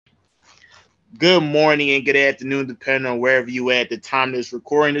good morning and good afternoon, depending on wherever you at the time this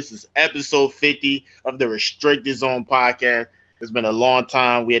recording. This is episode 50 of the Restricted Zone podcast. It's been a long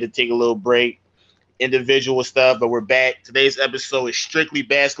time. We had to take a little break, individual stuff, but we're back. Today's episode is strictly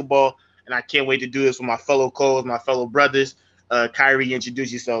basketball, and I can't wait to do this with my fellow co my fellow brothers. Kyrie,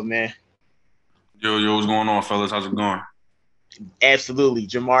 introduce yourself, man. Yo, what's going on, fellas? How's it going? Absolutely.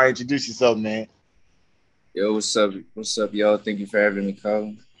 Jamar, introduce yourself, man. Yo, what's up? What's up, y'all? Thank you for having me,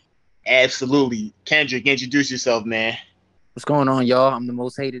 Colin. Absolutely. Kendrick, introduce yourself, man. What's going on, y'all? I'm the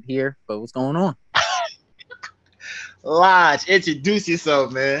most hated here, but what's going on? Lodge, introduce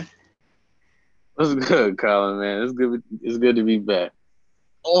yourself, man. What's good, Colin, man? It's good. It's good to be back.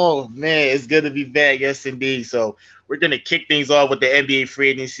 Oh man, it's good to be back. Yes, indeed. So we're gonna kick things off with the NBA free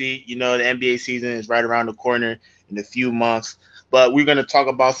agency. You know, the NBA season is right around the corner in a few months. But we're gonna talk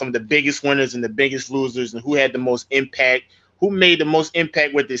about some of the biggest winners and the biggest losers and who had the most impact, who made the most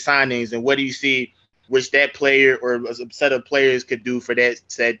impact with the signings, and what do you see which that player or a set of players could do for that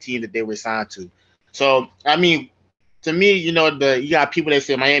said team that they were signed to. So I mean, to me, you got people that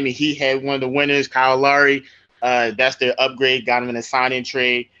say Miami Heat had one of the winners, Kyle Lowry. That's their upgrade, got him in a sign-in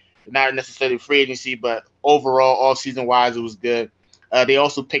trade. Not necessarily free agency, but overall, all-season wise, it was good. They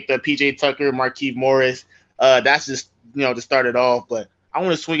also picked up PJ Tucker, Markieff Morris. That's just to start it off. But I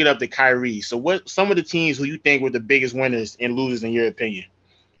want to swing it up to Kyrie. So, what some of the teams who you think were the biggest winners and losers in your opinion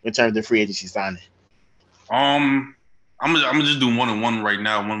in terms of free agency signing? I'm gonna just do one and one right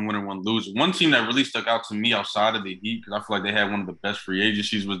now. One winner, one loser. One team that really stuck out to me outside of the Heat because I feel like they had one of the best free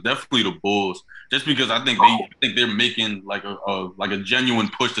agencies was definitely the Bulls. Just because I think they're making like a genuine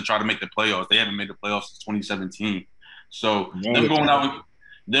push to try to make the playoffs. They haven't made the playoffs since 2017. So them going out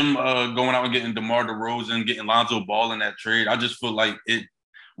and getting DeMar DeRozan, getting Lonzo Ball in that trade. I just feel like it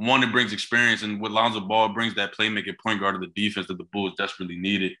brings experience, and with Lonzo Ball brings that playmaking point guard of the defense that the Bulls desperately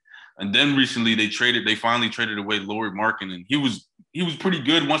needed. And then recently they finally traded away Lauri Markkanen. He was pretty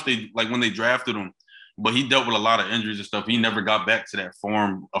good once when they drafted him, but he dealt with a lot of injuries and stuff. He never got back to that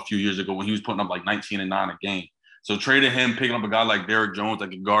form a few years ago when he was putting up like 19 and 9 a game. So trading him, picking up a guy like Derrick Jones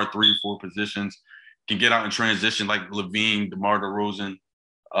that can guard 3 or 4 positions, can get out in transition like Levine, DeMar DeRozan.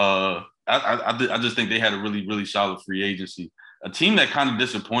 I just think they had a really, really solid free agency. A team that kind of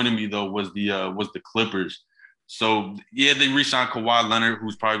disappointed me though was the Clippers. So yeah, they re-signed Kawhi Leonard,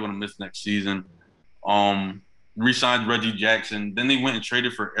 who's probably going to miss next season. Re-signed Reggie Jackson. Then they went and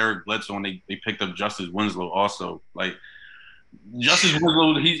traded for Eric Bledsoe, and they picked up Justice Winslow also. Like Justice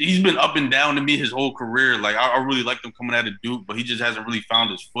Winslow, he's been up and down to me his whole career. Like I really liked him coming out of Duke, but he just hasn't really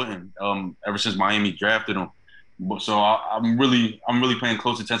found his footing ever since Miami drafted him. So I'm really paying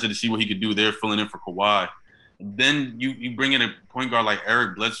close attention to see what he could do there, filling in for Kawhi. Then you bring in a point guard like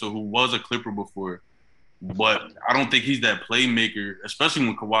Eric Bledsoe, who was a Clipper before. But I don't think he's that playmaker, especially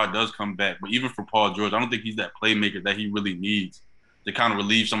when Kawhi does come back. But even for Paul George, I don't think he's that playmaker that he really needs to kind of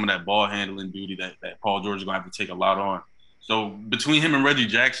relieve some of that ball handling duty that Paul George is going to have to take a lot on. So between him and Reggie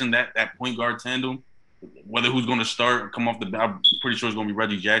Jackson, that point guard tandem, whether who's going to start or come off the bench, I'm pretty sure it's going to be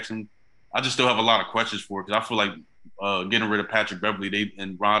Reggie Jackson. I just still have a lot of questions for it because I feel like getting rid of Patrick Beverly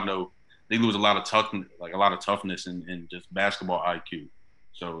and Rondo, they lose a lot of toughness and just basketball IQ.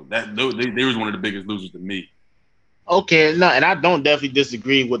 So they was one of the biggest losers to me. Okay, no, and I don't definitely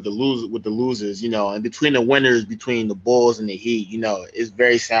disagree with the losers, and between the winners, between the Bulls and the Heat, it's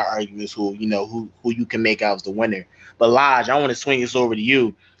very sad arguments who you can make out as the winner. But Lodge, I want to swing this over to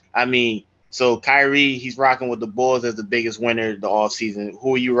you. I mean, so Kyrie, he's rocking with the Bulls as the biggest winner the off season.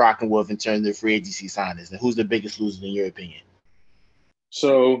 Who are you rocking with in terms of free agency signings, and who's the biggest loser in your opinion?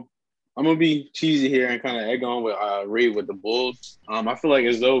 So I'm gonna be cheesy here and kind of egg on with Reed with the Bulls. I feel like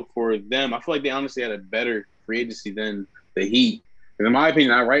as though for them, I feel like they honestly had a better free agency than the Heat. And in my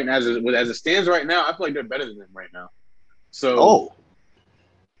opinion, right now, as it stands right now, I feel like they're better than them right now. So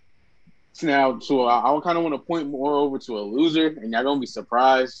so I kind of want to point more over to a loser, and y'all gonna be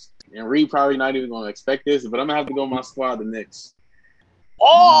surprised. And Reed probably not even gonna expect this, but I'm gonna have to go with my squad, the Knicks.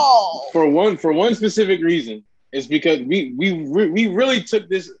 Oh, For one specific reason. It's because we really took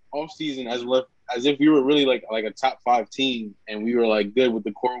this offseason as if we were really like a top 5 team and we were like good with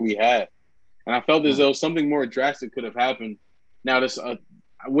the core we had. And I felt as though something more drastic could have happened. Now this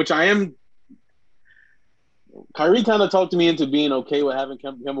which I am Kyrie kind of talked me into being okay with having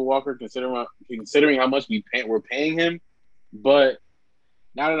Kemba Walker considering how much we're paying him. But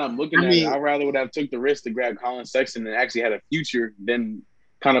now that I'm looking at it, I rather would have took the risk to grab Colin Sexton and actually had a future than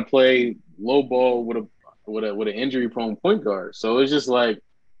kind of play low ball with an injury prone point guard. So it's just like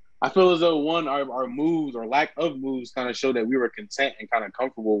I feel as though our moves or lack of moves kind of showed that we were content and kind of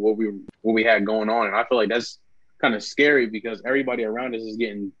comfortable with what we had going on. And I feel like that's kind of scary because everybody around us is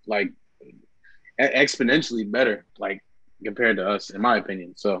getting like exponentially better, like compared to us, in my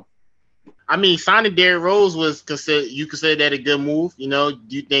opinion. So, I mean, signing Derrick Rose was consider that a good move. You know,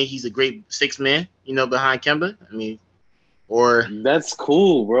 do you think he's a great six man? You know, behind Kemba. I mean, or that's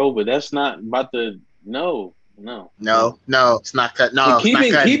cool, bro, but that's not about the no. it's not cut. No, it's not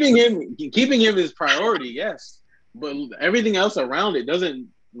cutting. Keeping him is priority, yes. But everything else around it doesn't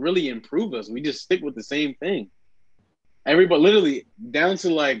really improve us. We just stick with the same thing. Everybody literally down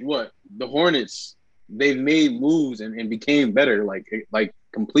to like what? The Hornets, they've made moves and became better, like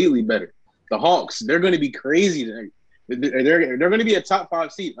completely better. The Hawks, they're gonna be crazy. They're gonna be a top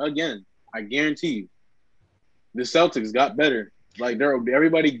 5 seed again. I guarantee you. The Celtics got better. Like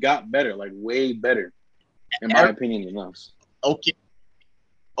everybody got better, like way better, in my opinion, than us.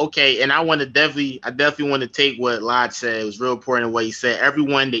 Okay, and I definitely want to take what Lodge said. It was real important what he said.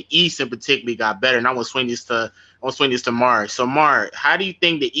 Everyone in the East in particular got better, and I want to swing this to Mar. So Mar, how do you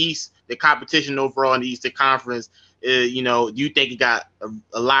think the East, the competition overall in the Eastern Conference, you know, do you think it got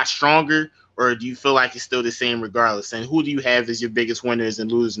a lot stronger, or do you feel like it's still the same regardless? And who do you have as your biggest winners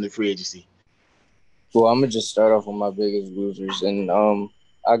and losers in the free agency? Well, I'm gonna just start off with my biggest losers, and I'm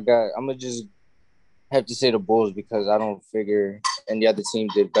gonna just have to say the Bulls because I don't figure any other team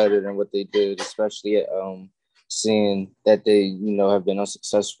did better than what they did, especially seeing that they, you know, have been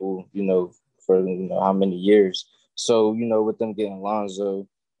unsuccessful, you know, for how many years. So, you know, with them getting Lonzo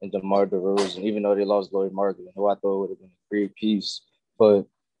and DeMar DeRozan, even though they lost Lloyd Marketing, who I thought would have been a great piece, but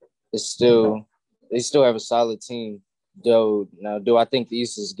they still have a solid team. Though now, do I think the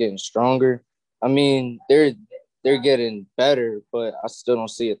East is getting stronger? I mean, they're getting better, but I still don't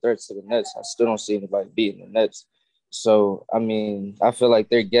see a threat to the Nets. I still don't see anybody beating the Nets. So, I mean, I feel like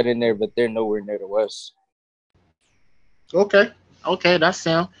they're getting there, but they're nowhere near the West. Okay, that's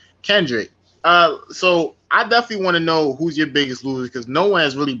sound. Kendrick, so I definitely want to know who's your biggest loser because no one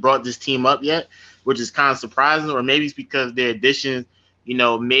has really brought this team up yet, which is kind of surprising, or maybe it's because their addition, you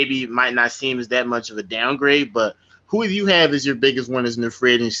know, maybe it might not seem as that much of a downgrade, but who do you have as your biggest winners in the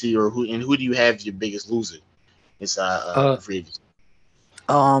free agency, or who do you have as your biggest loser inside free agency?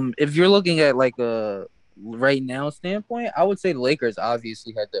 If you're looking at like a right now standpoint, I would say the Lakers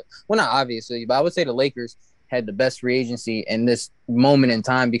obviously had not obviously, but I would say the Lakers had the best free agency in this moment in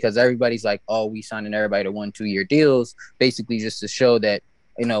time because everybody's like, oh, we signing everybody to 1-2 year deals, basically just to show that,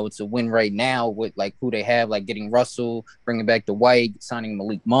 you know, it's a win right now with like who they have, like getting Russell, bringing back the White, signing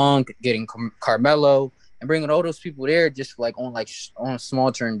Malik Monk, getting Carmelo, and bringing all those people there just like on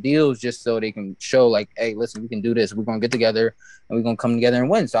small term deals, just so they can show like, hey, listen, we can do this. We're gonna get together and we're gonna come together and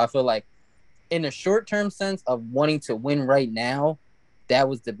win. So I feel like in a short term sense of wanting to win right now, that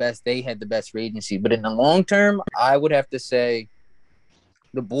was the best. They had the best free agency. But in the long term, I would have to say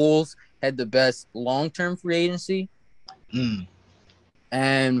the Bulls had the best long term free agency.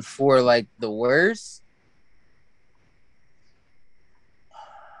 And for like the worst,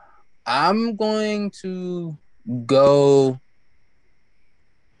 I'm going to go.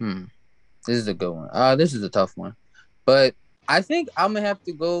 This is a good one. This is a tough one, but I think I'm gonna have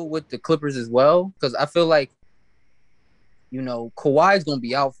to go with the Clippers as well because I feel like, you know, Kawhi's gonna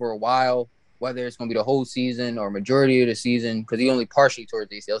be out for a while, whether it's gonna be the whole season or majority of the season, because he only partially tore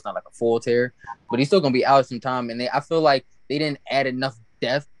the ACL. It's not like a full tear, but he's still gonna be out some time. And I feel like they didn't add enough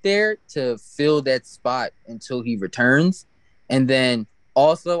depth there to fill that spot until he returns. And then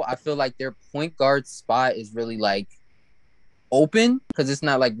also, I feel like their point guard spot is really like open because it's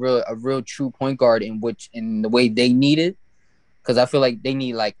not like a real true point guard in the way they need it. Because I feel like they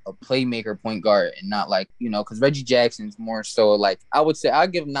need like a playmaker point guard and not like, you know, because Reggie Jackson's more so like, I would say I'll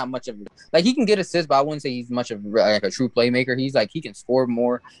give him not much of like he can get assists, but I wouldn't say he's much of like a true playmaker. He's like he can score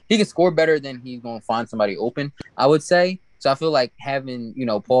more. He can score better than he's going to find somebody open, I would say. So I feel like having, you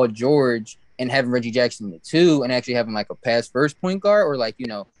know, Paul George and having Reggie Jackson the two and actually having like a pass first point guard or like, you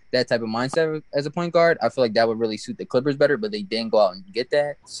know, that type of mindset as a point guard, I feel like that would really suit the Clippers better, but they didn't go out and get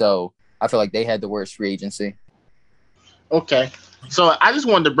that. So I feel like they had the worst free agency. Okay. So I just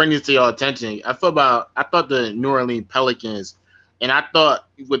wanted to bring this to your attention. I thought the New Orleans Pelicans, and I thought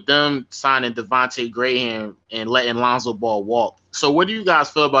with them signing Devontae Graham and letting Lonzo Ball walk. So what do you guys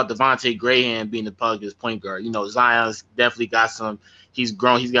feel about Devontae Graham being the Pelicans point guard? You know, Zion's definitely got he's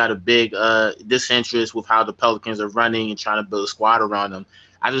grown. He's got a big disinterest with how the Pelicans are running and trying to build a squad around them.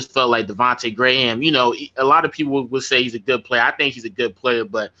 I just felt like Devontae Graham, you know, a lot of people would say he's a good player. I think he's a good player,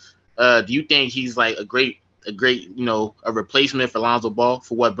 but do you think he's like a great, you know, a replacement for Lonzo Ball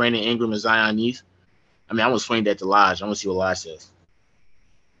for what Brandon Ingram and Zion needs? I mean, I'm going to swing that to Lodge. I'm going to see what Lodge says.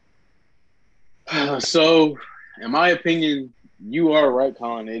 So, in my opinion, you are right,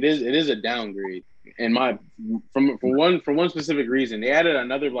 Colin. It is a downgrade. in my for one specific reason. They added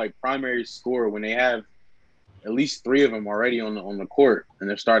another like primary scorer when they have at least 3 of them already on the court in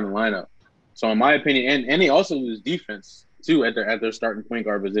their starting lineup. So in my opinion, and they also lose defense too at their starting point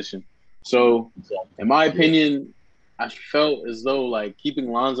guard position. So in my opinion, I felt as though like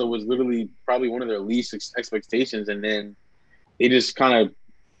keeping Lonzo was literally probably one of their least expectations, and then they just kind of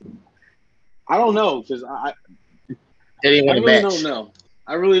I don't know because I really don't know.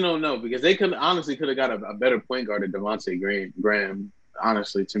 I really don't know because they could have got a better point guard than Devontae Graham.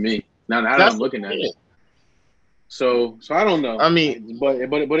 Honestly, to me, now that I'm looking at it. So I don't know. I mean, but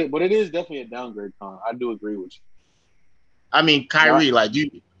it is definitely a downgrade, Con. I do agree with you. I mean, Kyrie, like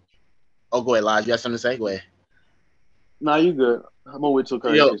you. Oh, go ahead, Lodge. You have something to say? Go ahead. Nah, you good. I'm gonna wait till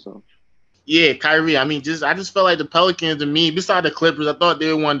Kyrie says something. Yeah, Kyrie. I mean, I just felt like the Pelicans, to me, beside the Clippers, I thought they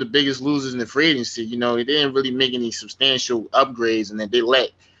were one of the biggest losers in the free agency. You know, they didn't really make any substantial upgrades, and then they let,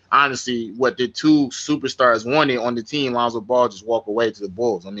 honestly, what the 2 superstars wanted on the team, Lonzo Ball, just walk away to the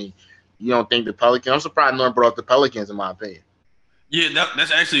Bulls. I mean, you don't think the Pelicans? I'm surprised no one brought up the Pelicans, in my opinion. Yeah,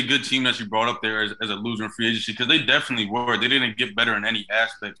 that's actually a good team that you brought up there as a loser in free agency because they definitely were. They didn't get better in any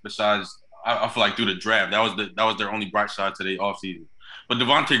aspects besides, I feel like, through the draft. That was their only bright side to their offseason. But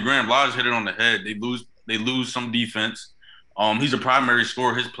Devontae Graham, Lodge hit it on the head. They lose some defense. He's a primary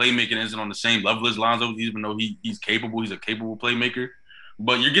scorer. His playmaking isn't on the same level as Lonzo, even though he's capable. He's a capable playmaker.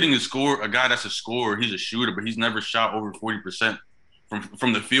 But you're getting a guy that's a scorer. He's a shooter, but he's never shot over 40%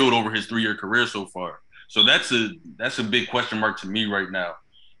 from the field over his 3-year career so far. So that's a big question mark to me right now.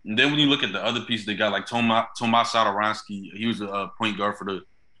 And then when you look at the other pieces they got, like Tomas Satoransky, he was a point guard for the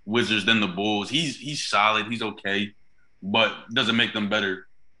Wizards, then the Bulls. He's solid. He's okay, but doesn't make them better.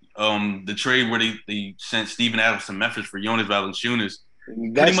 The trade where they sent Steven Adams to Memphis for Jonas Valanciunas.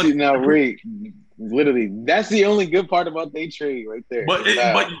 Literally, that's the only good part about their trade right there. But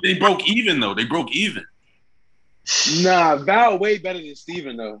they broke even, though. They broke even. Nah, Val way better than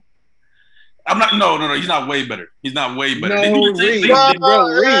Steven, though. I'm not. No. He's not way better. He's not way better. No, Reed.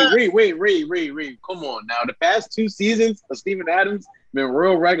 Come on now. The past 2 seasons of Steven Adams been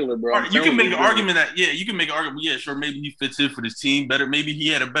real regular, bro. You can make an argument that you can make an argument. Yeah, sure. Maybe he fits in for this team better. Maybe he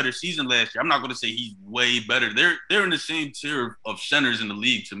had a better season last year. I'm not going to say he's way better. They're in the same tier of centers in the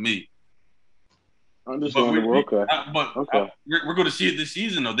league to me. Understandable. Okay. We're going to see it this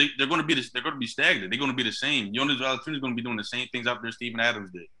season though. They're going to be stagnant. They're going to be the same. Jonas Valanciunas is going to be doing the same things out there Steven Adams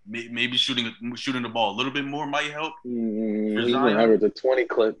did. Maybe shooting the ball a little bit more might help. He's going to average a 20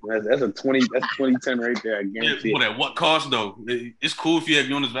 clip. That's 2010 right there. I guarantee. Yeah, but at what cost though? It's cool if you have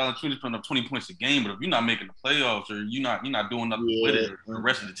Jonas Valanciunas putting up 20 points a game, but if you're not making the playoffs or you're not doing nothing with it, or the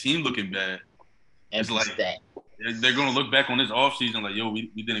rest of the team looking bad, it's like they're going to look back on this offseason like, yo, we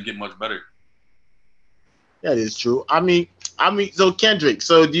didn't get much better. That is true. I mean, so Kendrick,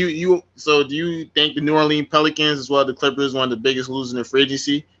 do you think the New Orleans Pelicans as well as the Clippers one of the biggest losers in the free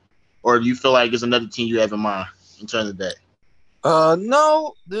agency, or do you feel like there's another team you have in mind in terms of that?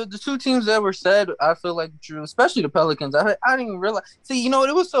 No, the 2 teams that were said, I feel like true, especially the Pelicans. I didn't even realize. See, it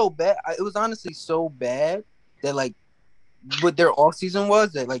was so bad. It was honestly so bad that like what their offseason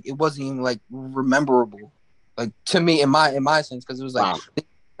was that like it wasn't even like rememberable, like to me in my sense because it was like. Wow.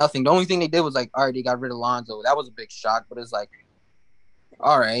 Nothing. The only thing they did was like, all right, they got rid of Lonzo. That was a big shock, but it's like,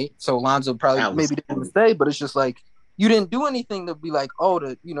 all right. So Lonzo probably maybe didn't stay, but it's just like you didn't do anything to be like,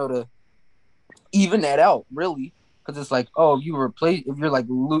 to even that out, really, because it's like, if you're like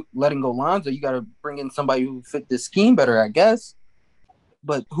letting go Lonzo, you got to bring in somebody who fit the scheme better, I guess.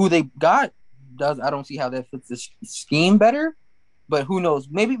 But who they got I don't see how that fits the scheme better. But who knows?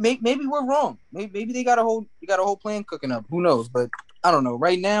 Maybe we're wrong. Maybe they got a whole plan cooking up. Who knows? But I don't know.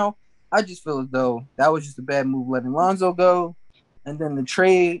 Right now, I just feel as though that was just a bad move letting Lonzo go, and then the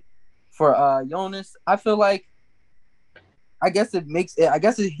trade for Jonas. I feel like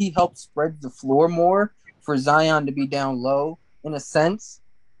he helped spread the floor more for Zion to be down low in a sense.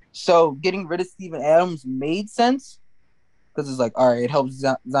 So getting rid of Steven Adams made sense because it's like, all right, it helps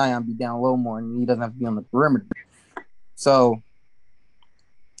Zion be down low more, and he doesn't have to be on the perimeter. So.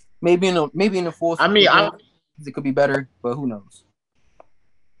 Maybe in the fourth. I mean, it could be better, but who knows?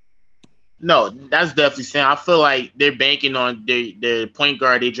 No, that's definitely saying. I feel like they're banking on the point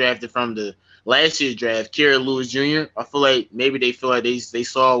guard they drafted from the last year's draft, Kira Lewis Jr. I feel like maybe they feel like they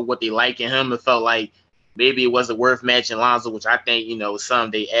saw what they like in him and felt like maybe it wasn't worth matching Lonzo, which I think was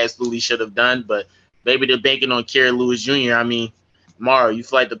something they absolutely should have done. But maybe they're banking on Kira Lewis Jr. I mean, Mara, you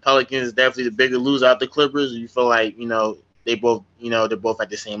feel like the Pelicans is definitely the bigger loser out the Clippers, or you feel like they both, they're both at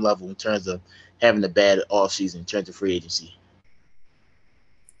the same level in terms of having a bad offseason in terms of free agency?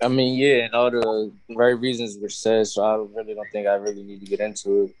 I mean, yeah, and all the right reasons were said, so I really don't think I really need to get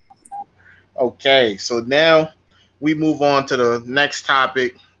into it. Okay, so now we move on to the next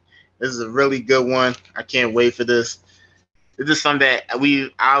topic. This is a really good one. I can't wait for this. This is something that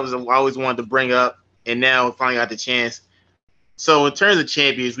I always wanted to bring up, and now we finally got the chance. So in terms of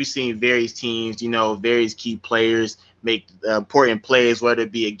champions, we've seen various teams, various key players make important plays, whether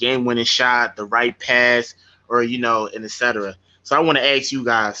it be a game-winning shot, the right pass, or and etc. So I want to ask you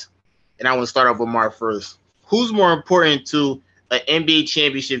guys, and I want to start off with Mark first. Who's more important to an NBA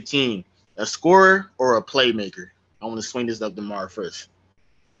championship team, a scorer or a playmaker? I want to swing this up to Mark first.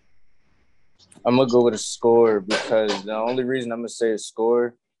 I'm gonna go with a score because the only reason I'm gonna say a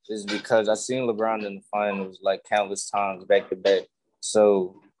score is because I seen LeBron in the finals like countless times back to back.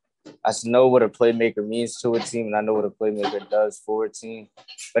 So I know what a playmaker means to a team, and I know what a playmaker does for a team.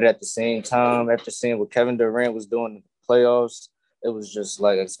 But at the same time, after seeing what Kevin Durant was doing in the playoffs, it was just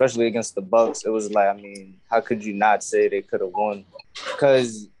like, especially against the Bucks, it was like, I mean, how could you not say they could have won?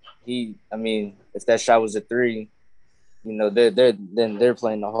 Because if that shot was a three, they're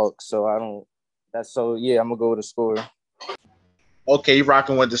playing the Hawks. So I'm gonna go with a score. Okay, you're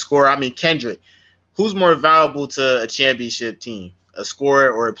rocking with the scorer. I mean, Kendrick, who's more valuable to a championship team, a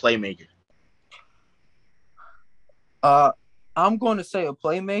scorer or a playmaker? I'm going to say a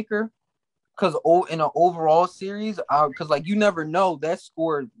playmaker because in an overall series, because like you never know, that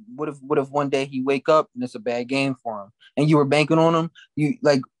score would have one day he wake up and it's a bad game for him, and you were banking on him. You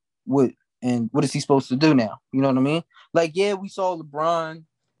like what is he supposed to do now? You know what I mean? Like, yeah, we saw LeBron,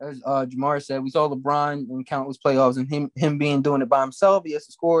 as Jamar said, we saw LeBron in countless playoffs, and him being doing it by himself. He has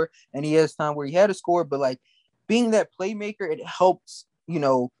to score, and he has time where he had to score, but like being that playmaker, it helps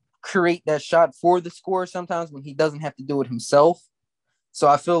create that shot for the scorer sometimes when he doesn't have to do it himself. So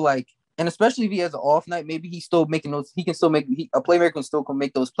I feel like, and especially if he has an off night, maybe he's still making those. He can still a playmaker can still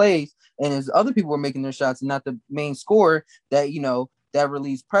make those plays, and as other people are making their shots and not the main scorer, that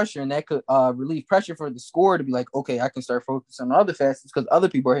relieves pressure, and that could relieve pressure for the scorer to be like, okay, I can start focusing on other facets because other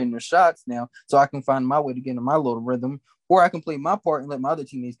people are hitting their shots now, so I can find my way to get in my little rhythm, or I can play my part and let my other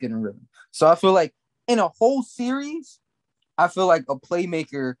teammates get in rhythm. So I feel like in a whole series, I feel like a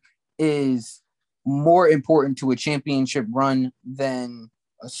playmaker is more important to a championship run than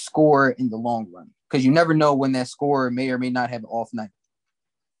a scorer in the long run, because you never know when that scorer may or may not have an off night.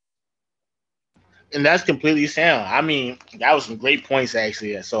 And that's completely sound. I mean, that was some great points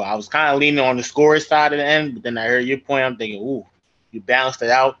actually. So I was kind of leaning on the scorer side of the end, but then I heard your point. I'm thinking, ooh, you balanced it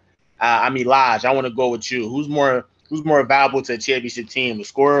out. Lodge, I want to go with you. Who's more valuable to a championship team, the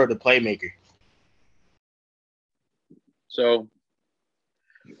scorer or the playmaker? So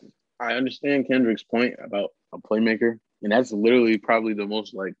I understand Kendrick's point about a playmaker, and that's literally probably the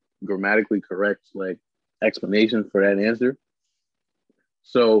most like grammatically correct like explanation for that answer.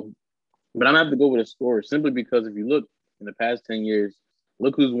 So, but I'm gonna have to go with a score simply because if you look in the past 10 years,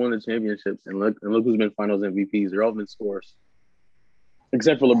 look who's won the championships and look who's been finals MVPs. They're all been scorers.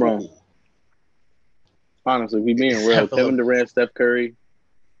 Except for LeBron. Honestly, we being real. Kevin Durant, Steph Curry.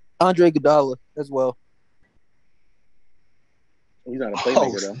 Andre Iguodala as well. He's not a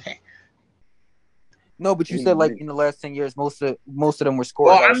playmaker though. No, but you said like in the last 10 years, most of them were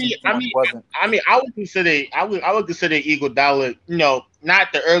scorers. Well, I would consider Iguodala,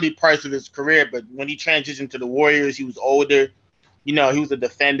 not the early parts of his career, but when he transitioned to the Warriors, he was older. He was a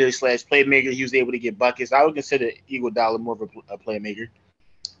defender / playmaker. He was able to get buckets. I would consider Iguodala more of a playmaker.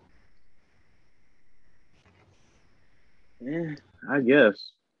 Yeah, I guess.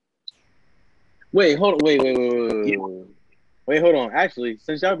 Wait, hold on. Wait, hold on. Actually,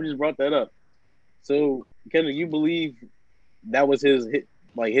 since y'all just brought that up, so Kendrick, you believe that was his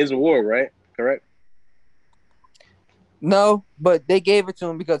award, right? Correct? No, but they gave it to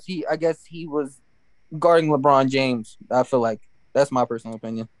him because I guess he was guarding LeBron James. I feel like that's my personal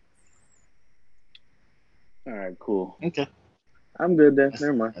opinion. All right, cool. Okay, I'm good then.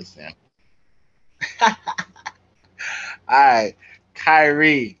 Never mind. All right,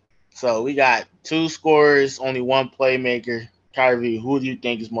 Kyrie. So we got 2 scorers, only 1 playmaker. Kyrie, who do you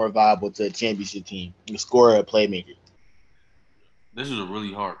think is more valuable to a championship team, a scorer or a playmaker? This is a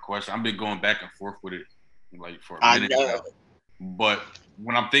really hard question. I've been going back and forth with it like for a minute now. But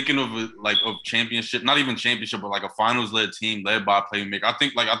when I'm thinking of championship, not even championship, but like a finals-led team led by a playmaker, I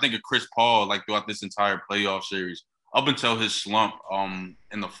think of Chris Paul like throughout this entire playoff series up until his slump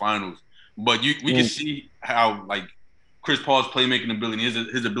in the finals. But we can see how like Chris Paul's playmaking ability,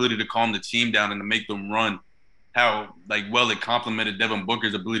 his ability to calm the team down and to make them run, how like well it complemented Devin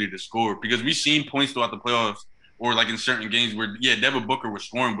Booker's ability to score. Because we've seen points throughout the playoffs or like in certain games where, Devin Booker was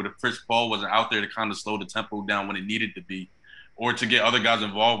scoring, but if Chris Paul wasn't out there to kind of slow the tempo down when it needed to be, or to get other guys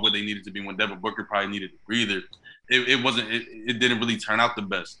involved where they needed to be when Devin Booker probably needed a breather, it didn't really turn out the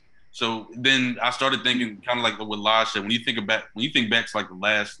best. So then I started thinking, kind of like what Laj said. When you think back to like the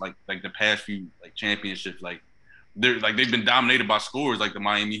last, like the past few like championships, like they've been dominated by scores, like the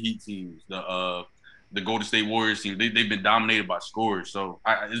Miami Heat teams, the Golden State Warriors team. They've been dominated by scores. So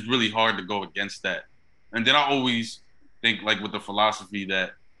it's really hard to go against that. And then I always think, like, with the philosophy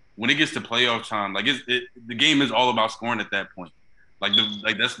that when it gets to playoff time, like the game is all about scoring at that point.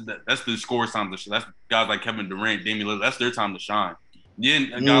 That's the scorer's time. That's guys like Kevin Durant, Damian Lillard. That's their time to shine. Yeah,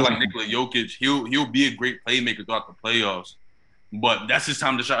 a guy like Nikola Jokic, he'll be a great playmaker throughout the playoffs, but that's his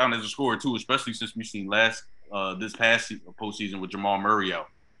time to shine as a scorer too, especially since we've seen this past postseason with Jamal Murray out.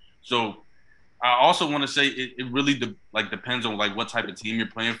 So I also want to say it really depends on like what type of team you're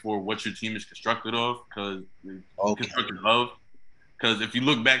playing for, what your team is constructed of, because if you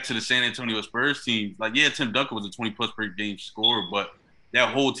look back to the San Antonio Spurs team, like, yeah, Tim Duncan was a 20-plus per game scorer, but that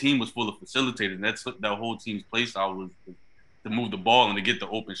whole team was full of facilitators, and that whole team's play style was to move the ball and to get the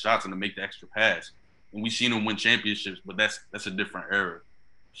open shots and to make the extra pass. And we've seen them win championships, but that's a different era.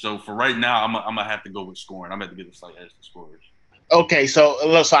 So for right now, I'm gonna have to go with scoring. I'm gonna have to get a slight edge to scorers. Okay, so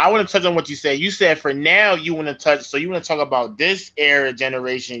I want to touch on what you said. You said for now you want to talk about this era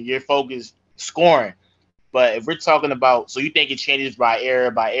generation. You're focused scoring, but if we're talking about, so you think it changes by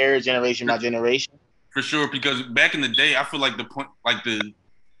era, generation by generation? For sure, because back in the day, I feel like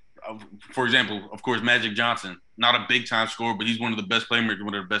for example, of course, Magic Johnson, not a big time scorer, but he's one of the best playmakers,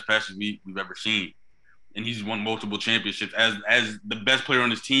 one of the best passers we've ever seen, and he's won multiple championships as the best player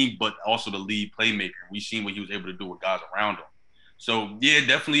on his team, but also the lead playmaker. We've seen what he was able to do with guys around him. So yeah,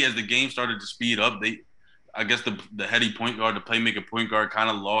 definitely as the game started to speed up, I guess the heady point guard, the playmaker point guard,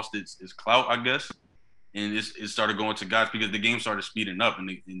 kind of lost its clout, I guess, and it started going to guys because the game started speeding up, and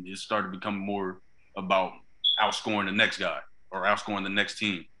it started becoming more about outscoring the next guy or outscoring the next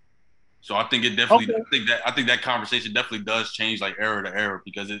team. So I think it definitely. Okay. I think that conversation definitely does change like era to era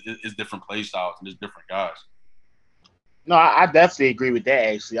because it's different play styles and it's different guys. No, I definitely agree with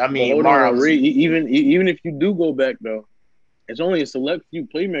that. Actually, I mean, even if you do go back though, it's only a select few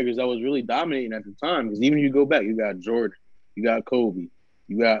playmakers that was really dominating at the time. Because even if you go back, you got Jordan, you got Kobe,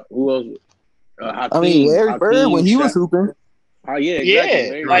 you got who else? Hakeem, Larry Bird when he was hooping. Yeah,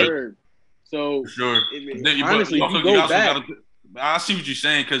 exactly. Larry Bird. So sure. Honestly, if you go back. I see what you're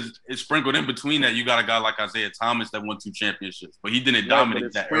saying because it's sprinkled in between that. You got a guy like Isaiah Thomas that won 2 championships, but he didn't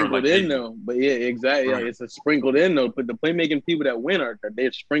dominate that era. Sprinkled in though, but yeah, exactly. Right. Yeah, it's a sprinkled in though. But the playmaking people that win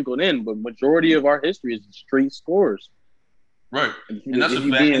they're sprinkled in. But majority of our history is straight scores. Right, and that's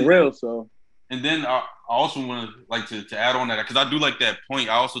being real. So, and then I also want to add on that because I do like that point.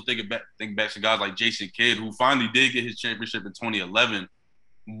 I also think back to guys like Jason Kidd who finally did get his championship in 2011.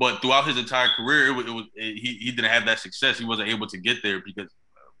 But throughout his entire career, he didn't have that success. He wasn't able to get there because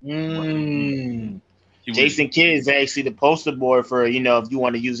Jason Kidd is actually the poster boy for, if you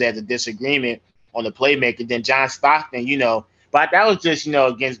want to use that as a disagreement on the playmaker. Then John Stockton, but that was just,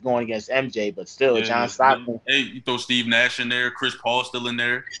 against going against MJ, but still, yeah, John Stockton. Hey, you throw Steve Nash in there, Chris Paul still in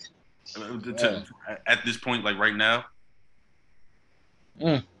there at this point, like right now.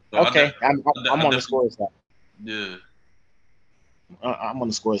 So okay, I'm on the score side. Yeah. I'm on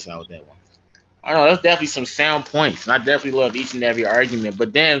the score side with that one. I don't know. That's definitely some sound points. And I definitely love each and every argument.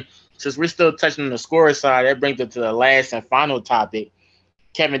 But then, since we're still touching on the scorer side, that brings us to the last and final topic.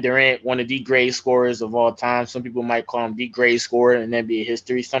 Kevin Durant, one of the greatest scorers of all time. Some people might call him the greatest scorer in NBA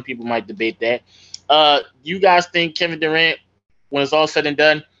history. Some people might debate that. You guys think Kevin Durant, when it's all said and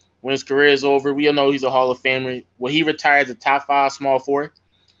done, when his career is over, we all know he's a Hall of Famer. Will he retire as a top 5 small forward?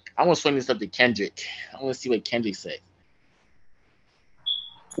 I want to swing this up to Kendrick. I want to see what Kendrick says.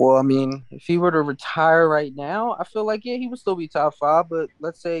 Well, I mean, if he were to retire right now, I feel like, yeah, he would still be top 5. But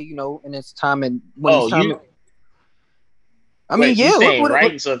let's say, in his time and when his time.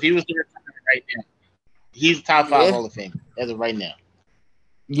 Right? So if he was to retire right now, he's top 5 Hall of Fame as of right now.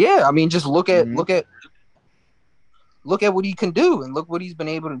 Yeah, I mean, just look at what he can do and look what he's been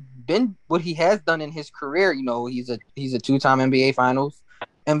able to what he has done in his career. He's a 2-time NBA Finals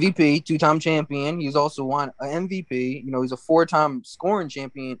MVP, 2-time champion. He's also won an MVP. He's a 4-time scoring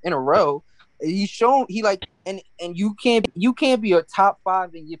champion in a row. He's shown and you can't be a top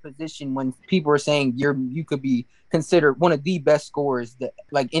 5 in your position when people are saying you could be considered one of the best scorers that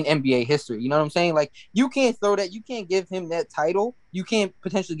in NBA history. You know what I'm saying? You can't throw that. You can't give him that title. You can't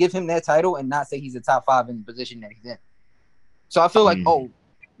potentially give him that title and not say he's a top 5 in the position that he's in. So I feel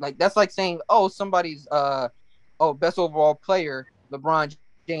that's like saying somebody's best overall player LeBron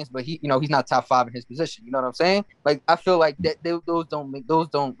James, but he's not top 5 in his position. You know what I'm saying? I feel like that those don't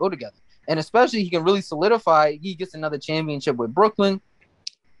go together. And especially he can really solidify. He gets another championship with Brooklyn.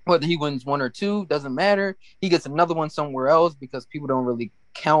 Whether he wins 1 or 2 doesn't matter. He gets another one somewhere else because people don't really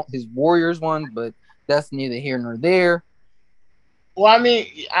count his Warriors one, but that's neither here nor there. Well, I mean,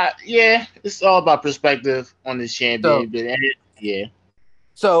 yeah, it's all about perspective on this champion. Yeah.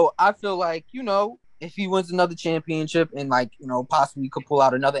 So I feel like, if he wins another championship and possibly could pull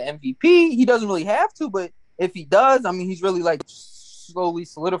out another MVP, he doesn't really have to, but if he does, I mean, he's really like slowly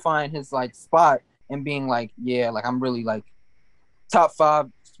solidifying his like spot and being like, yeah, like I'm really like top 5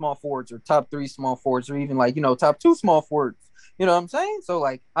 small forwards or top 3 small forwards or even like, top 2 small forwards. You know what I'm saying? So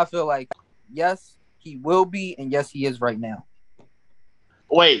like, I feel like, yes, he will be. And yes, he is right now.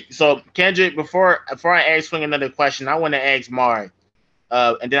 Wait, so Kendrick, before I swing another question, I want to ask Mari,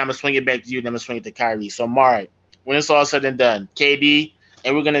 and then I'm gonna swing it back to you. Then I'm gonna swing it to Kyrie. So Mari, when it's all said and done, KD,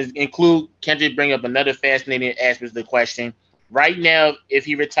 and we're gonna include Kendrick. Bring up another fascinating aspect of the question. Right now, if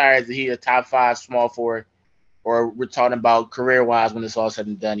he retires, is he a top 5 small forward, or we're talking about career wise when it's all said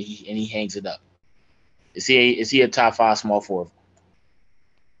and done, and he hangs it up? Is he a top 5 small forward?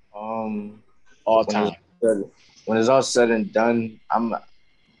 All time. When it's all said and done,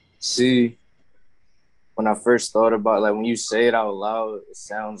 when I first thought about, like, when you say it out loud, it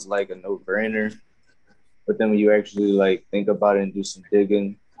sounds like a no-brainer. But then when you actually, like, think about it and do some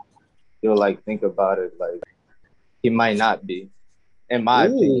digging, you'll, like, think about it, like, he might not be, in my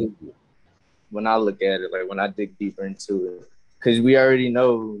opinion, when I look at it, like, when I dig deeper into it. Because we already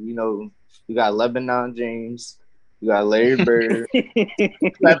know, you got Lebanon James, you got Larry Bird.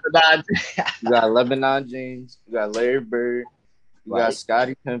 You got Lebanon James, you got Larry Bird, you got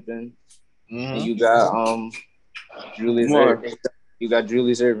Scottie Pippen, and you got Julius Erving. You got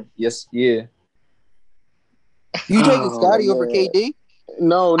Julius Erving. Yes, yeah. You taking Scottie over KD?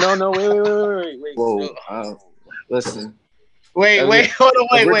 No. Wait. Whoa. Listen. Hold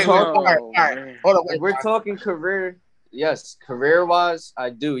on. We're talking career. Yes, career-wise, I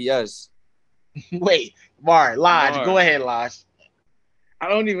do. Yes. Wait, Lodge. Go ahead, Lodge. I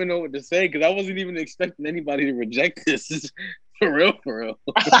don't even know what to say because I wasn't even expecting anybody to reject this. For real.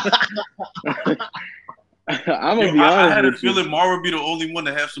 I'm gonna be honest. I had a feeling Mar would be the only one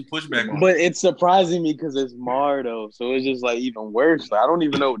to have some pushback on. But it's surprising me because it's Mar though, so it's just like even worse. Like, I don't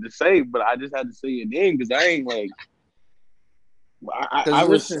even know what to say, but I just had to say your name because I ain't like.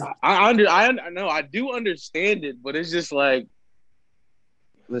 I do understand it, but it's just like.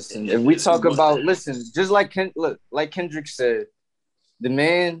 Listen, if we talk about just like Kendrick said, the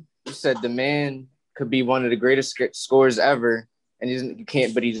man could be one of the greatest scorers ever, and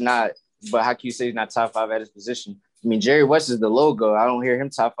he's not. But how can you say he's not top 5 at his position? I mean, Jerry West is the logo. I don't hear him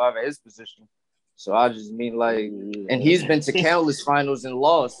top 5 at his position. So I just mean like, and he's been to countless finals and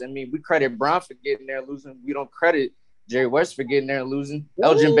lost. I mean, we credit Bron for getting there and losing. We don't credit Jerry West for getting there and losing.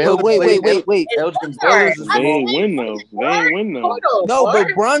 Elgin Baylor. Wait. Elgin Baylor. They ain't win though. No,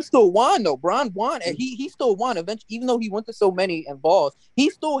 but Bron still won though. Bron won, and he still won eventually. Even though he went to so many and balls, he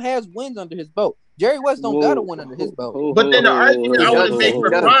still has wins under his belt. Jerry West don't got a win under his belt. But then the argument I would make for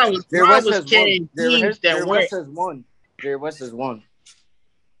Bron was carrying teams that Jerry West has won. Jerry West has won.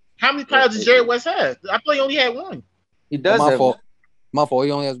 How many titles does Jerry West have? I thought he only had one. He does. My fault.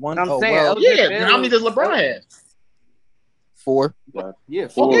 He only has one. I'm saying, but how many does LeBron have? 4. Yeah,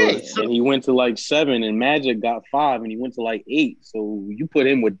 4. Okay, and he went to like 7, and Magic got 5, and he went to like 8. So you put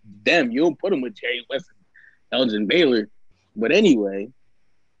him with them. You don't put him with Jerry West and Elgin Baylor. But anyway,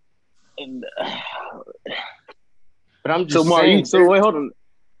 but I'm just saying. So wait, hold on.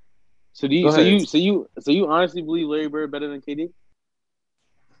 So you honestly believe Larry Bird better than KD?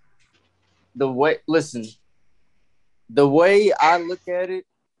 The way I look at it,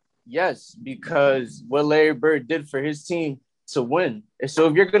 yes, because what Larry Bird did for his team to win. So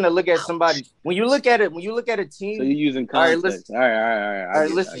if you're gonna look at somebody, when you look at a team, so you're using context. All right.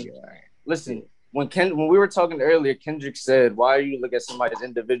 Listen. When we were talking earlier, Kendrick said, "Why do you look at somebody as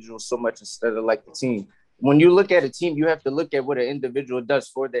individual so much instead of like the team?" When you look at a team, you have to look at what an individual does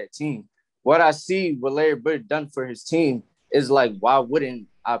for that team. What I see what Larry Bird done for his team is like, why wouldn't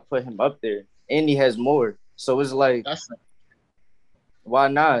I put him up there? And he has more, so it's like, why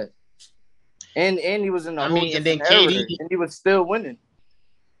not? And he was in and then KD, and he was still winning.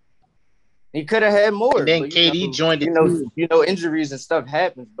 He could have had more. And then KD joined it. Injuries and stuff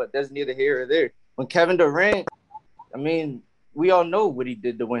happens, but that's neither here or there. When Kevin Durant, I mean, we all know what he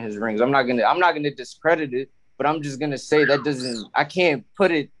did to win his rings. I'm not gonna discredit it, but I'm just gonna say I can't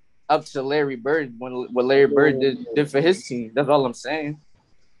put it up to Larry Bird when what Larry Bird did for his team. That's all I'm saying.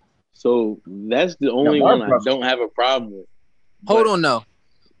 So that's the only one I don't have a problem with. Hold on, no.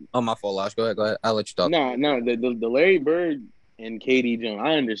 Oh, my fault, Losh. Go ahead. I'll let you talk. No. The Larry Bird and KD Jones,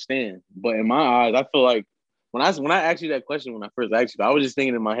 I understand, but in my eyes, I feel like when I asked you that question when I first asked you, I was just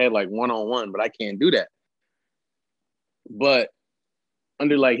thinking in my head like 1-on-1, but I can't do that. But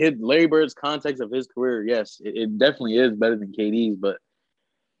under like his Larry Bird's context of his career, yes, it definitely is better than KD's. But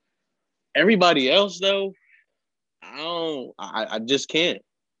everybody else, though, I just can't.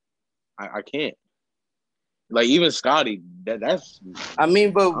 I can't. Like even Scotty, that's. I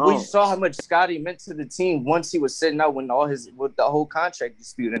mean, but we saw how much Scotty meant to the team once he was sitting out with the whole contract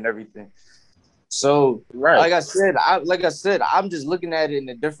dispute and everything. So, right. like I said, I'm just looking at it in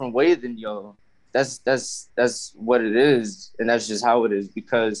a different way than y'all. That's what it is, and that's just how it is.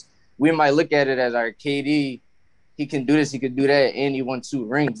 Because we might look at it as our KD, he can do this, he could do that, and he won 2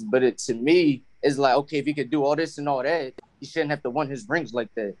 rings. But to me, it's like, okay, if he could do all this and all that, he shouldn't have to win his rings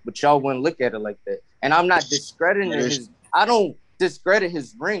like that. But y'all wouldn't look at it like that. And I'm not discrediting I don't discredit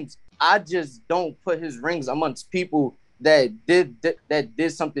his rings. I just don't put his rings amongst people that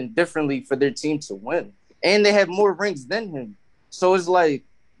did something differently for their team to win. And they have more rings than him. So it's like,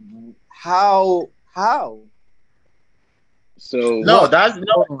 how? So I'm gonna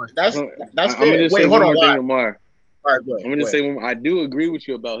say hold one on, more thing, Lamar. All right, go ahead. I'm gonna say I do agree with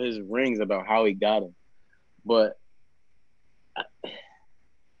you about his rings, about how he got them, but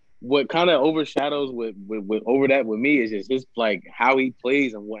what kind of overshadows with me is just his like how he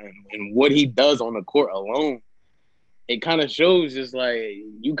plays and what he does on the court alone. It kind of shows just like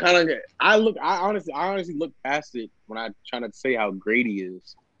you kind of. I honestly look past it when I try to say how great he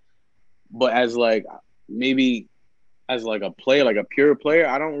is, but as like maybe as like a player, like a pure player,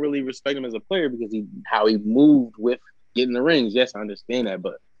 I don't really respect him as a player because how he moved with getting the rings. Yes, I understand that,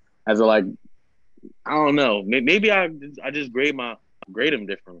 but as a like, I don't know. Maybe I just grade him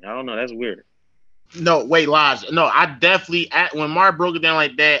differently. I don't know. That's weird. No, wait, Lodge. No, I definitely, when Mark broke it down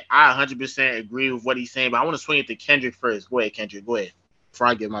like that, I 100% agree with what he's saying. But I want to swing it to Kendrick first. Go ahead, Kendrick. Go ahead. Before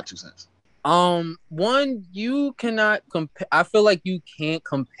I give my 2 cents. One, you cannot compare. I feel like you can't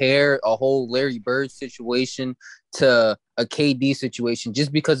compare a whole Larry Bird situation to a KD situation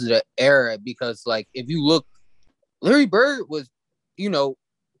just because of the era. Because, like, if you look, Larry Bird was,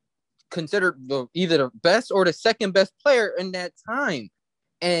 considered either the best or the second best player in that time.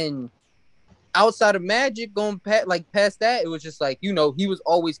 And outside of Magic going past that, it was just like, he was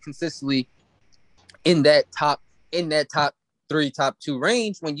always consistently in that top 3, top 2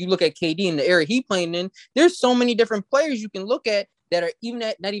 range. When you look at KD in the era he playing in, there's so many different players you can look at that are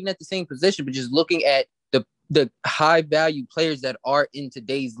not even at the same position, but just looking at the high value players that are in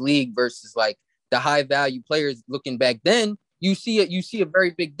today's league versus like the high value players looking back then, you see a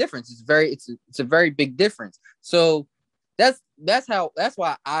very big difference. It's a very big difference. So that's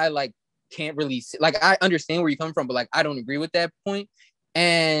why I like can't really like, I understand where you're coming from, but like I don't agree with that point.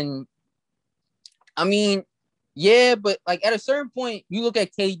 And I mean, yeah, but like at a certain point, you look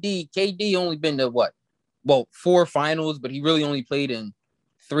at KD only been to 4 finals, but he really only played in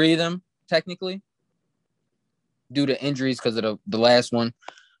 3 of them technically due to injuries because of the last one.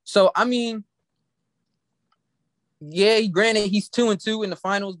 So I mean, yeah, granted he's 2-2 in the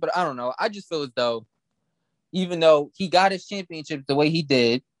finals, but I don't know. I just feel as though even though he got his championship the way he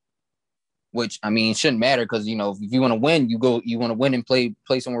did, which I mean shouldn't matter because if you want to win, you want to win and play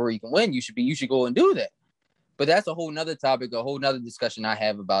somewhere where you can win, you should go and do that. But that's a whole nother topic, a whole nother discussion I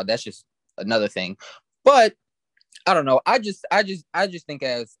have about. That's just another thing. But I don't know. I just think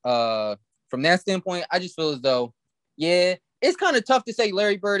as from that standpoint, I just feel as though, yeah, it's kind of tough to say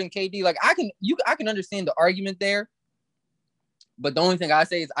Larry Bird and KD. Like I can understand the argument there. But the only thing I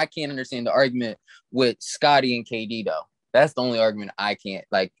say is I can't understand the argument with Scotty and KD though. That's the only argument I can't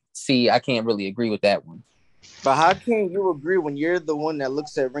see. I can't really agree with that one. But how can you agree when you're the one that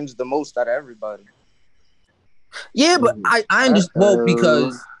looks at rings the most out of everybody? Yeah, but I understand.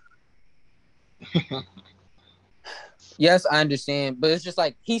 Because yes, I understand, but it's just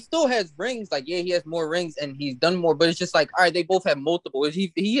like he still has rings. Like, yeah, he has more rings and he's done more, but it's just like, all right, they both have multiple.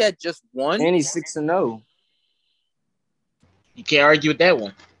 He had just one, and he's 6-0. You can't argue with that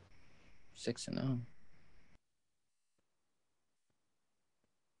one. 6-0.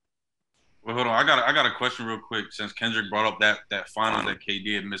 Well, hold on. I got a question real quick. Since Kendrick brought up that final that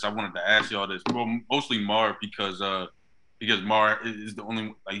KD had missed, I wanted to ask y'all this. Well, mostly Mar because Mar is the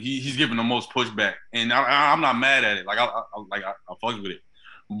only he's giving the most pushback, and I'm not mad at it. Like I fuck with it.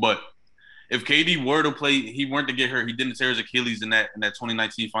 But if KD were to play, he weren't to get hurt, he didn't tear his Achilles in that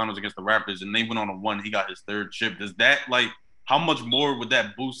 2019 finals against the Raptors, and they went on a 1. He got his 3rd chip. Does that how much more would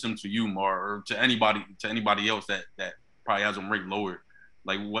that boost him to you, Mar, or to anybody else that probably has him ranked lower?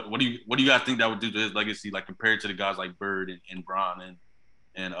 Like, what do you guys think that would do to his legacy, like compared to the guys like Bird and Bron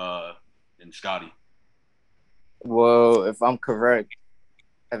and Scotty? Well, if I'm correct,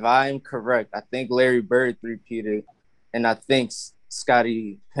 I think Larry Bird three-peated, and I think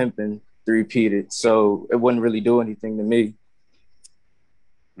Scotty Pippen three-peated. So it wouldn't really do anything to me.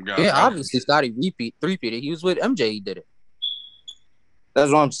 Yeah, obviously Scotty three-peated. He was with MJ. He did it.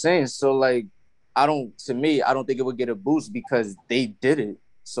 That's what I'm saying. So like, I don't think it would get a boost because they did it.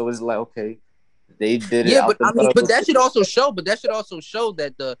 So it's like, okay, they did it. Yeah, but I mean, but that should also show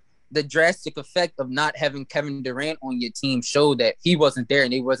that the drastic effect of not having Kevin Durant on your team showed that he wasn't there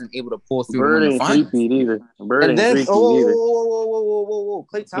and they wasn't able to pull through. Bird ain't three-peat either. And then, whoa.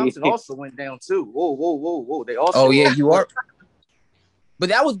 Klay Thompson also went down too. Whoa. They also. Oh yeah, you are.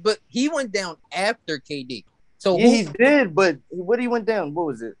 But he went down after KD. So yeah, he did. But what he went down? What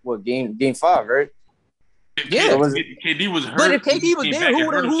was it? What game 5, right? Yeah, KD was hurt. But if KD was there, who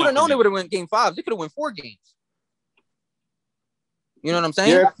would have known they would have won game 5? They could have won 4 games. You know what I'm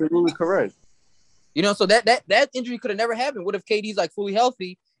saying? You're absolutely correct. You know, so that injury could have never happened. What if KD's like fully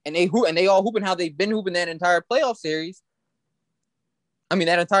healthy and they all hooping how they've been hooping that entire playoff series? I mean,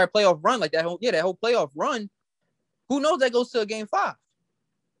 that entire playoff run, like that whole playoff run. Who knows that goes to a game 5?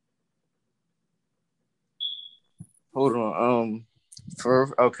 Hold on.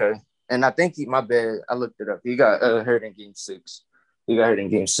 Okay. And I think my bad. I looked it up. He got hurt in game 6.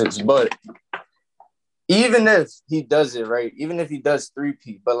 But even if he does it right, even if he does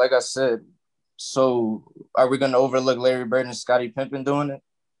three-peat, but like I said, so are we gonna overlook Larry Bird and Scottie Pippen doing it?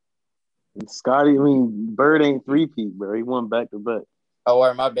 Bird ain't three-peat, bro. He won back-to-back. Oh, all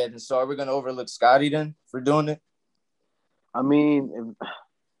right, my bad. So are we gonna overlook Scottie then for doing it? I mean,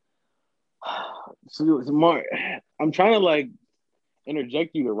 Mark, I'm trying to like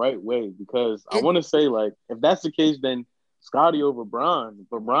interject you the right way because I want to say like if that's the case, then Scottie over Bron.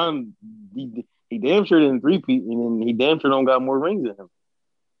 But Bron, he damn sure didn't three-peat, and he damn sure don't got more rings than him.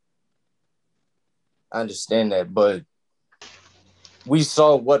 I understand that, but we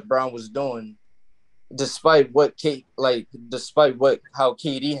saw what Bron was doing, despite how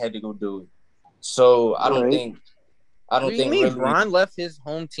KD had to go do it. So I don't think. Really, Bron left his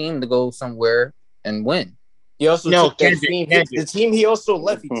home team to go somewhere and win. He also took that team. The team he also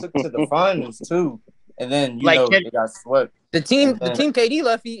left, he took to the finals too, and then they got swept. The team KD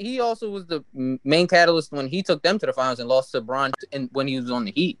left. He also was the main catalyst when he took them to the finals and lost to Bron and when he was on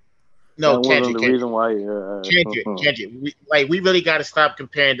the Heat. No, Kendrick. The reason why, Kendrick. We really got to stop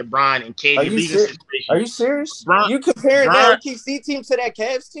comparing the Bron and KD. Are you serious? You comparing that OKC team to that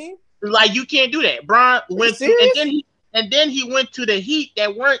Cavs team? Like you can't do that. Bron went to, and then he went to the Heat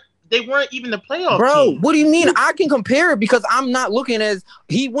that weren't even the playoff team. What do you mean? I can compare it because I'm not looking as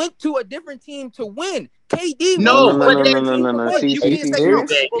he went to a different team to win. KD. No. You being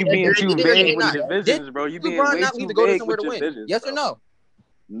too vague with divisions, bro. You being way too vague with divisions. Yes or no?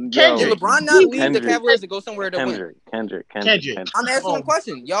 Kendrick. Did LeBron not leave the Cavaliers to go somewhere to win? Kendrick. I'm asking a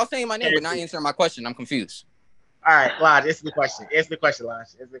question. Y'all saying my name, but not answering my question. I'm confused. All right, Lodge, it's the question. Lodge.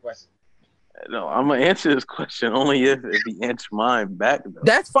 It's the question. No, I'm gonna answer this question only if he answers mine back though.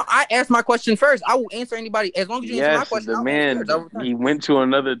 That's fine. I asked my question first. I will answer anybody as long as you answer my question. The man, he went to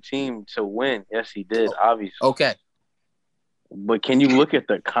another team to win. Yes, he did. Obviously. Okay. But can you look at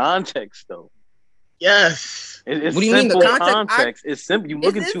the context though? Yes. It's what do you mean the context? It's simple. You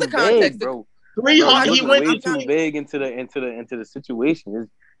looking too vague, bro. He went way too vague into the situation.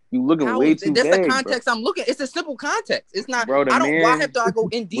 You looking way too that's vague, the context bro. I'm looking. It's a simple context. It's not. Bro, why have to go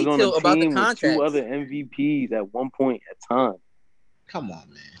in detail about the context? 2 other MVPs at one point at time. Come on,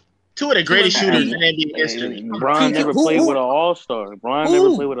 man. 2 of the greatest shooters in NBA history. Bron never played with an All-Star.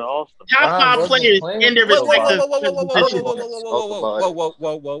 Top 5 players in their respective. Whoa.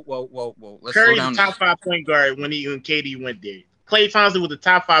 Curry's the top 5 point guard when KD went there. Klay Thompson was the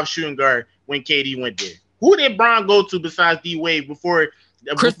top 5 shooting guard when KD went there. Who did Bron go to besides D Wade before?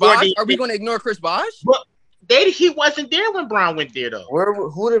 Chris Bosh? Are we going to ignore Chris Bosh? But he wasn't there when Bron went there, though.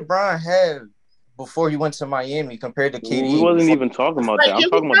 Who did Bron have before he went to Miami compared to KD? We wasn't even talking about that. I'm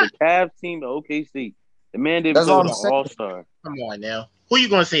talking about the Cavs team, the OKC. The man didn't play with an All-Star. Come on now. Who you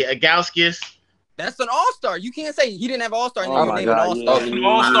going to say? Agauskas? That's an All-Star. You can't say he didn't have All-Star and you name an All-Star. An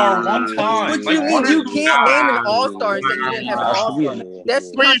All-Star one time. What do you mean? You can't name an All-Star and say he didn't have an All-Star.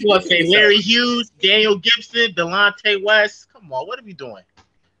 That's what you going to say? Larry Hughes, Daniel Gibson, Delonte West. Come on, what are we doing?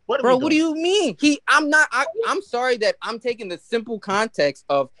 What do you mean? I'm sorry that I'm taking the simple context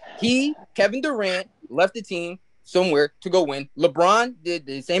of Kevin Durant left the team somewhere to go win. LeBron did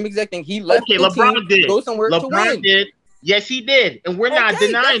the same exact thing. He left the team to go somewhere to win. Did. Yes, he did. And we're not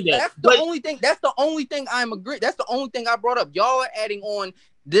denying that. That's the only thing. That's the only thing I'm agree. That's the only thing I brought up. Y'all are adding on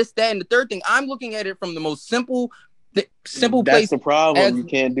this, that, and the third thing. I'm looking at it from the most simple place. That's the problem. You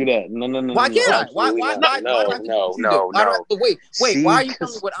can't do that. No. Why can't I? Why? Wait. Why are you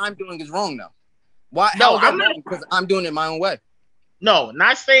telling me what I'm doing is wrong now? Why? How is that wrong? Because I'm doing it my own way. No,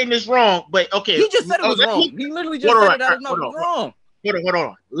 not saying it's wrong, but okay. He just said it was wrong. He literally just said it out of his mouth. It was wrong. hold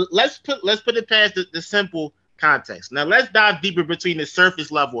on. Let's put it past the simple context. Now let's dive deeper between the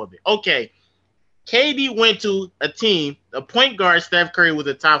surface level of it. Okay, KD went to a team. A point guard, Steph Curry, was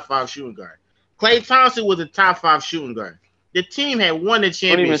a top 5 shooting guard. Klay Thompson was a top 5 shooting guard. The team had won the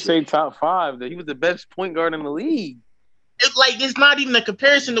championship. Don't even say top 5. He was the best point guard in the league. It's not even a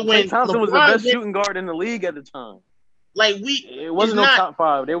comparison to when Klay Thompson LeBron was the best shooting guard in the league at the time. Like it wasn't no top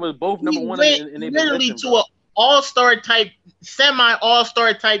 5. They were both number one in their literally position, to an all-star type,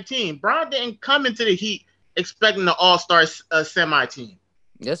 semi-all-star type team. Bron didn't come into the Heat expecting the all-star semi team.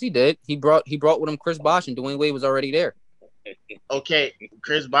 Yes, he did. He brought with him Chris Bosh, and Dwayne Wade was already there. Okay,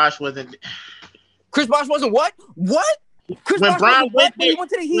 Chris Bosh wasn't. Chris Bosh wasn't what? What? Chris when Bosh Bron went when he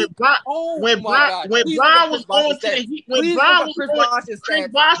went to the Heat. When Bron was going to the Heat, when Bron was going, Chris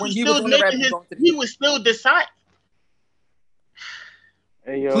Bosh was still making his. He was still deciding.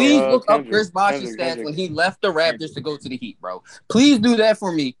 Hey, yo, please look up Chris Bosh's stats when he left the Raptors to go to the Heat, bro. Please do that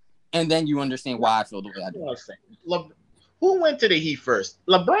for me, and then you understand why I feel the way I do. Who went to the Heat first?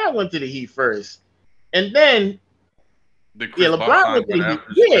 LeBron went to the Heat first, and then LeBron went to the Heat.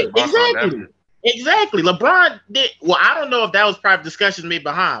 Yeah, exactly. LeBron did. Well, I don't know if that was private discussions made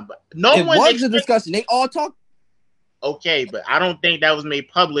behind, but it was a discussion. They all talked. Okay, but I don't think that was made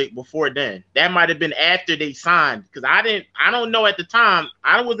public before then. That might have been after they signed, because I don't know at the time.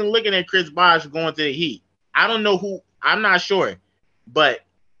 I wasn't looking at Chris Bosh going to the Heat. I don't know who. I'm not sure, but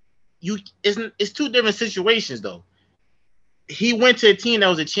it's two different situations though. He went to a team that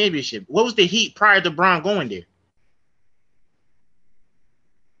was a championship. What was the Heat prior to Bron going there?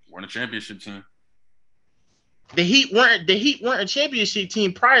 Weren't a championship team. The Heat weren't a championship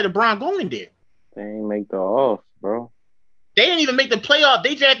team prior to Bron going there. They ain't make the off, bro. They didn't even make the playoff.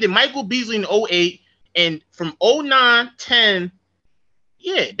 They drafted Michael Beasley in 2008, and from 2009, 10,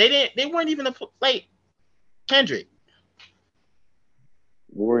 they weren't even like Kendrick.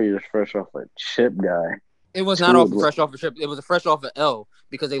 Warriors fresh off a chip guy. It was not fresh off a trip. It was a fresh off an L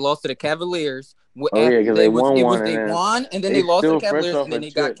because they lost to the Cavaliers. Because they won one. They won, and then they lost to the Cavaliers, and then they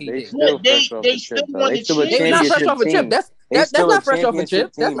got KD. They still won the championship. They're not fresh off a chip. That's not fresh off a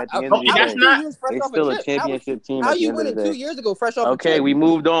chip. That's not. They still a championship team. How you win it 2 years ago fresh off a chip? Okay, we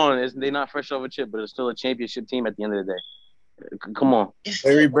moved on. They're not fresh off a chip, but it's still a championship team at the end of the day. Come on.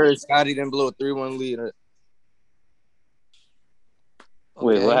 Larry Bird, Scotty didn't blow a 3-1 lead.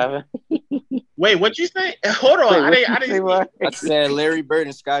 Wait, what happened? Wait, what you say? Hold on. I didn't. I said Larry Bird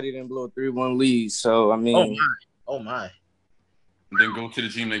and Scotty didn't blow a 3-1 lead. So I mean, oh my. And then go to the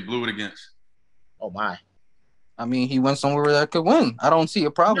team they blew it against. Oh my. I mean, he went somewhere where that could win. I don't see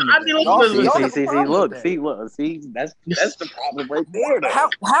a problem. See, that's the problem right there.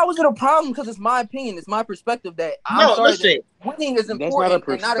 How is it a problem? Because it's my opinion, it's my perspective that winning is important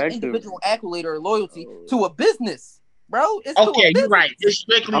and not an individual accolade or loyalty to a business. Bro, it's okay. You're right. It's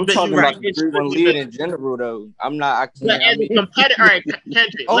strictly. I'm talking about the 3-1 lead in general, though. I'm not. As a competitor, all right,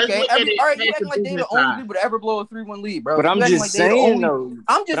 Kendrick. Okay, all right. You act like they're the only people to ever blow a 3-1 lead, bro. But I'm just saying, though.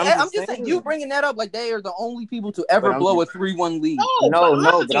 I'm just saying, you bringing that up like they are the only people to ever blow a 3-1 lead. No.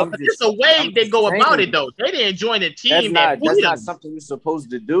 But I'm just. It's the way they go about it, though. They didn't join the team. That's not something you're supposed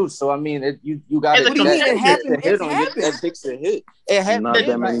to do. So I mean, you got to. It happened. That takes a hit. It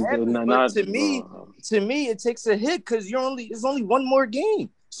happened. But to me, it takes a hit because it's only one more game.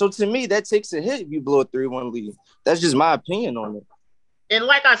 So to me, that takes a hit if you blow a 3-1 lead. That's just my opinion on it. And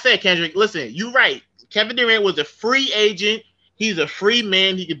like I said, Kendrick, listen, you're right. Kevin Durant was a free agent. He's a free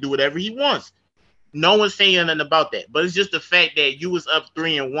man. He can do whatever he wants. No one's saying nothing about that. But it's just the fact that you was up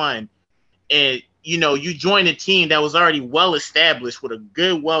 3-1, and you joined a team that was already well established with a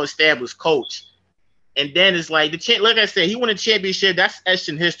good, well established coach. And then it's like like I said, he won a championship. That's etched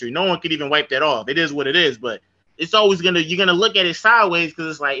in history. No one could even wipe that off. It is what it is. But it's always you're gonna look at it sideways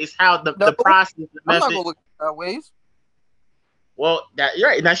because it's like it's how the process. The I'm not gonna look at it sideways. Well, you're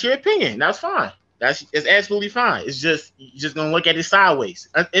right. That's your opinion. That's fine. It's absolutely fine. It's just you're just gonna look at it sideways.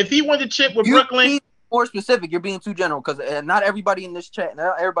 If he won the chip with Brooklyn, more specific. You're being too general because not everybody in this chat,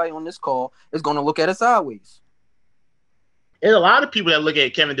 not everybody on this call is gonna look at it sideways. There's a lot of people that look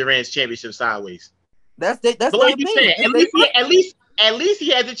at Kevin Durant's championship sideways. That's like you said. At least he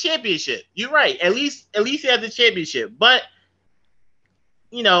has a championship. You're right. At least he has a championship. But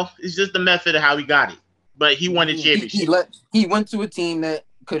it's just the method of how he got it. But he won a championship. He went to a team that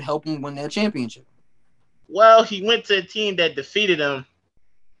could help him win that championship. Well, he went to a team that defeated him,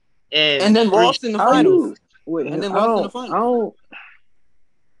 and then lost in the finals.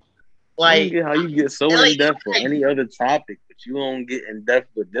 I don't get how you get so in depth for any other topic, but you don't get in depth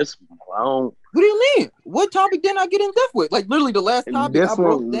with this one. What do you mean? What topic did I get in depth with? Like literally the last topic I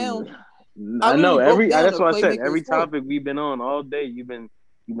broke down. I know that's why I said every sport. topic we've been on all day. You've been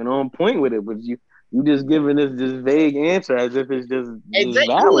on point with it, but you just giving us this vague answer as if it's just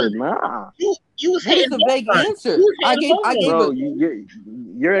valid. Nah, you was What is hating the vague hard. answer? You was I hating gave hard. bro,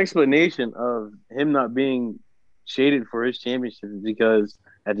 your explanation of him not being shaded for his championship is because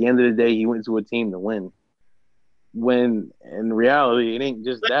at the end of the day he went to a team to win. When in reality it ain't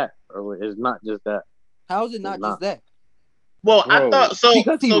just that, or it's not just that. How is it not just that? Well, Bro, I thought so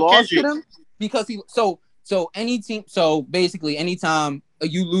because he so lost Kendrick, to them. Because he so any team. So basically, anytime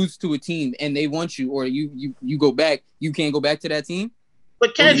you lose to a team and they want you, or you go back, you can't go back to that team.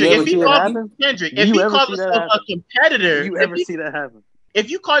 But Kendrick, if he called himself a competitor, do you ever see that happen? If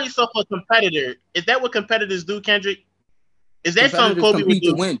you call yourself a competitor, is that what competitors do, Kendrick? Is that something Kobe would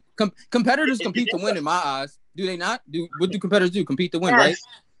do? To win. Competitors compete to win in my eyes. Do they not? What do competitors do? Compete to win, yes, right?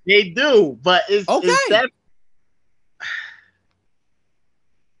 They do, but is that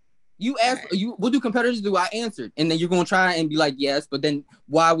you asked what do competitors do? I answered. And then you're gonna try and be like, yes, but then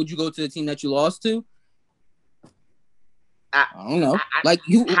why would you go to the team that you lost to? I don't know.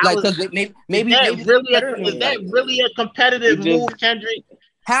 Because maybe is that really a competitive move, Kendrick?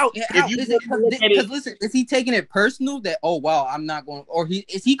 How is it? Because listen, is he taking it personal that I'm not going, or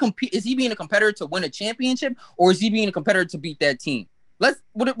is he being a competitor to win a championship, or is he being a competitor to beat that team? What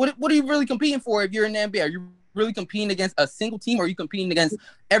are you really competing for if you're in the NBA? Are you really competing against a single team, or are you competing against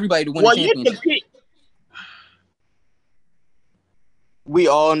everybody to win a championship? We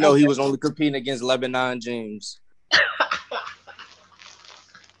all know he was only competing against Lebanon James.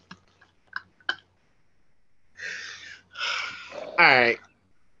 All right.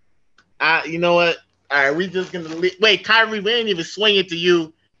 You know what? All right, we just gonna wait, Kyrie. We ain't even swing it to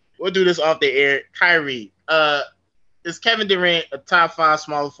you. We'll do this off the air. Kyrie, is Kevin Durant a top 5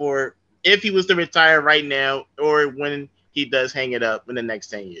 small forward if he was to retire right now, or when he does hang it up in the next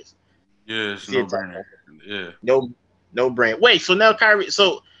 10 years? Yes, no brainer. Yeah, no brain. Wait, so now Kyrie.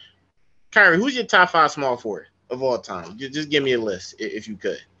 So Kyrie, who's your top 5 small forward of all time? Just give me a list if you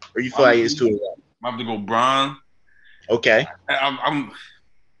could, or you feel like it's too. I have to go Bron. Okay.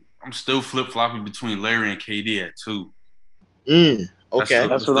 I'm still flip-flopping between Larry and KD at 2. Okay.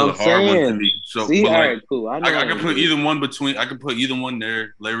 That's what I'm saying. One to me. So, see, but all right, cool. I can put either one between. I can put either one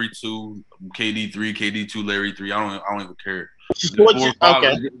there. Larry 2, KD 3, KD 2, Larry 3. I don't even care.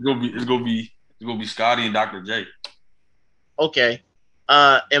 Okay. It's gonna be Scotty and Dr. J. Okay.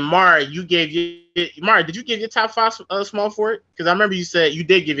 And Mara, did you give your top 5 small forward? Because I remember you said you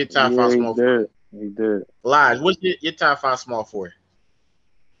did give your top 5 small forward. He did. Lige, what's your top 5 small forward?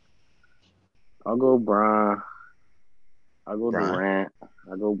 I'll go Bron. I'll go Durant.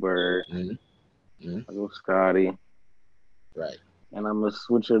 I'll go Bird. I'll go Scotty. Right. And I'm gonna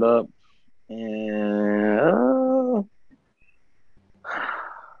switch it up. And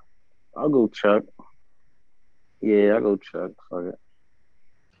I'll go Chuck. Yeah, I'll go Chuck. Fuck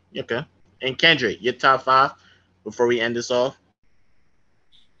it. Okay. And Kendrick, your top 5 before we end this off?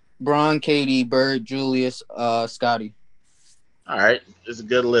 Bron, KD, Bird, Julius, Scotty. All right. It's a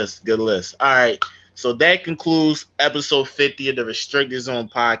good list. Good list. All right. So that concludes episode 50 of the Restricted Zone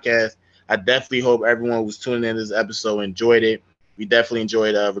podcast. I definitely hope everyone who's tuning in this episode enjoyed it. We definitely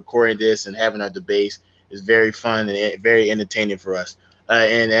enjoyed recording this and having our debates. It's very fun and very entertaining for us.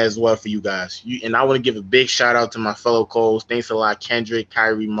 And as well for you guys. And I want to give a big shout out to my fellow Coles. Thanks a lot, Kendrick,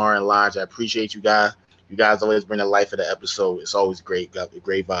 Kyrie, Mar, and Lodge. I appreciate you guys. You guys always bring the life of the episode. It's always great. Got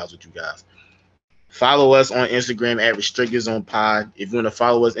great vibes with you guys. Follow us on Instagram at Restricted Zone Pod. If you want to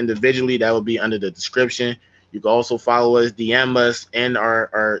follow us individually, that will be under the description. You can also follow us, DM us, and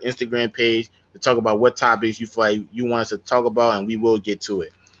our Instagram page to talk about what topics you feel like you want us to talk about, and we will get to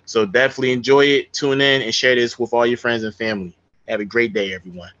it. So definitely enjoy it. Tune in and share this with all your friends and family. Have a great day,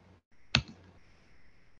 everyone.